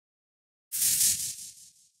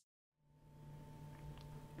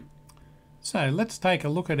So let's take a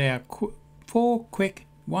look at our 4 quick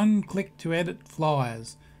one-click to edit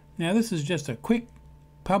flyers. Now this is just a quick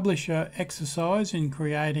publisher exercise in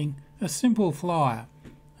creating a simple flyer,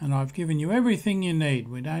 and I've given you everything you need.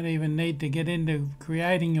 We don't even need to get into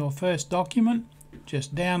creating your first document.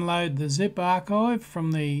 Just download the zip archive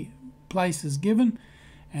from the places given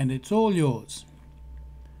and it's all yours.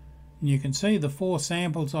 And you can see the 4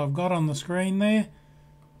 samples I've got on the screen there,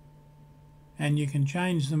 and you can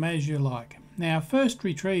change them as you like. Now first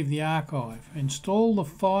retrieve the archive. Install the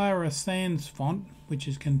Fire Sans font which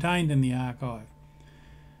is contained in the archive,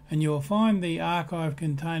 and you'll find the archive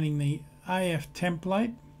containing the AF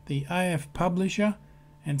template, the AF publisher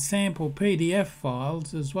and sample PDF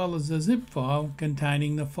files, as well as the zip file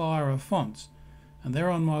containing the Fire fonts, and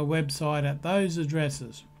they're on my website at those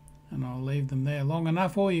addresses, and I'll leave them there long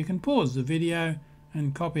enough, or you can pause the video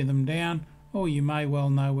and copy them down, or you may well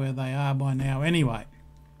know where they are by now anyway.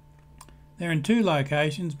 They're in 2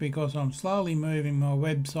 locations because I'm slowly moving my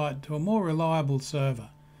website to a more reliable server.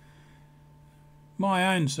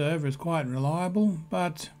 My own server is quite reliable,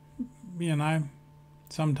 but you know,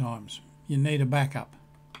 sometimes you need a backup.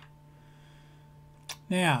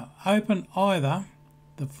 Now open either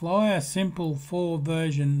the Flyer Simple 4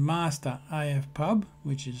 version Master AF Pub,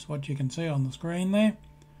 which is what you can see on the screen there,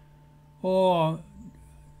 or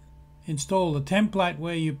install the template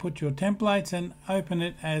where you put your templates and open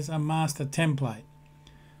it as a master template,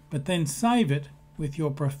 but then save it with your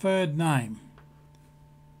preferred name.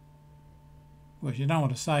 Well, you don't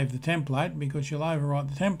want to save the template because you'll overwrite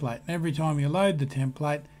the template. Every time you load the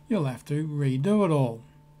template, you'll have to redo it all.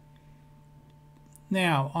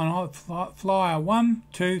 Now, on flyer 1,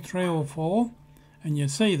 2, 3 or 4, and you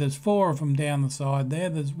see there's 4 of them down the side there.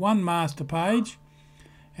 There's 1 master page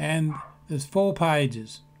and there's 4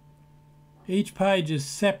 pages. Each page is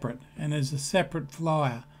separate and is a separate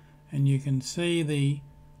flyer, and you can see the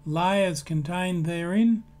layers contained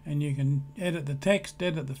therein, and you can edit the text,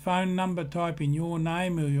 edit the phone number, type in your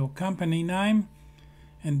name or your company name,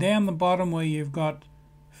 and down the bottom where you've got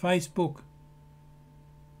Facebook,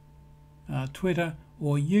 Twitter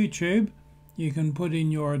or YouTube, you can put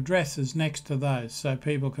in your addresses next to those so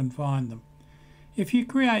people can find them. If you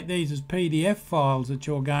create these as PDF files that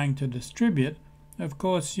you're going to distribute, of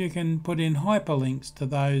course you can put in hyperlinks to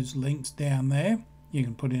those links down there. You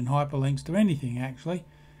can put in hyperlinks to anything actually,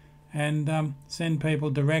 and send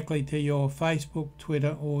people directly to your Facebook,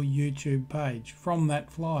 Twitter or YouTube page from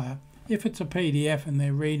that flyer if it's a PDF and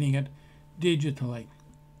they're reading it digitally.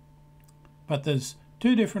 But there's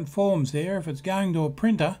 2 different forms there. If it's going to a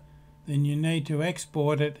printer, then you need to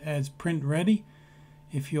export it as print ready.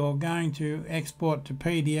 If you're going to export to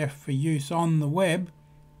PDF for use on the web,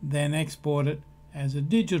 then export it as a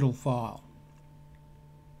digital file.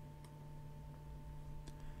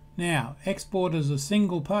 Now, export as a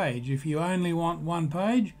single page. If you only want 1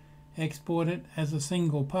 page, export it as a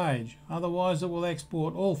single page. Otherwise it will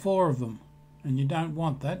export all 4 of them, and you don't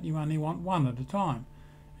want that. You only want 1 at a time.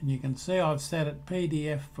 And you can see I've set it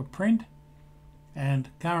PDF for print and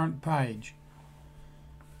current page.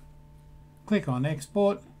 Click on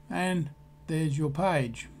export and there's your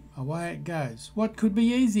page. Away it goes. What could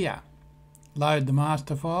be easier? Load the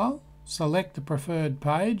master file, select the preferred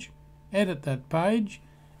page, edit that page,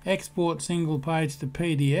 export single page to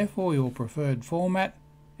PDF or your preferred format,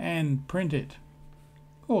 and print it.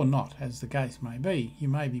 Or not, as the case may be. You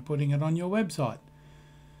may be putting it on your website.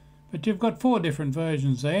 But you've got 4 different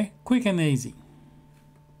versions there, quick and easy.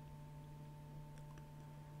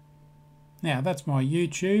 Now that's my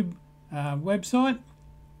YouTube website,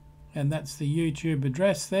 and that's the YouTube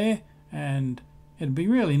address there, and it'd be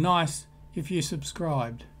really nice if you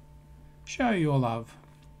subscribed. Show your love.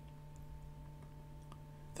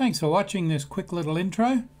 Thanks for watching this quick little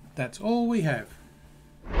intro. That's all we have.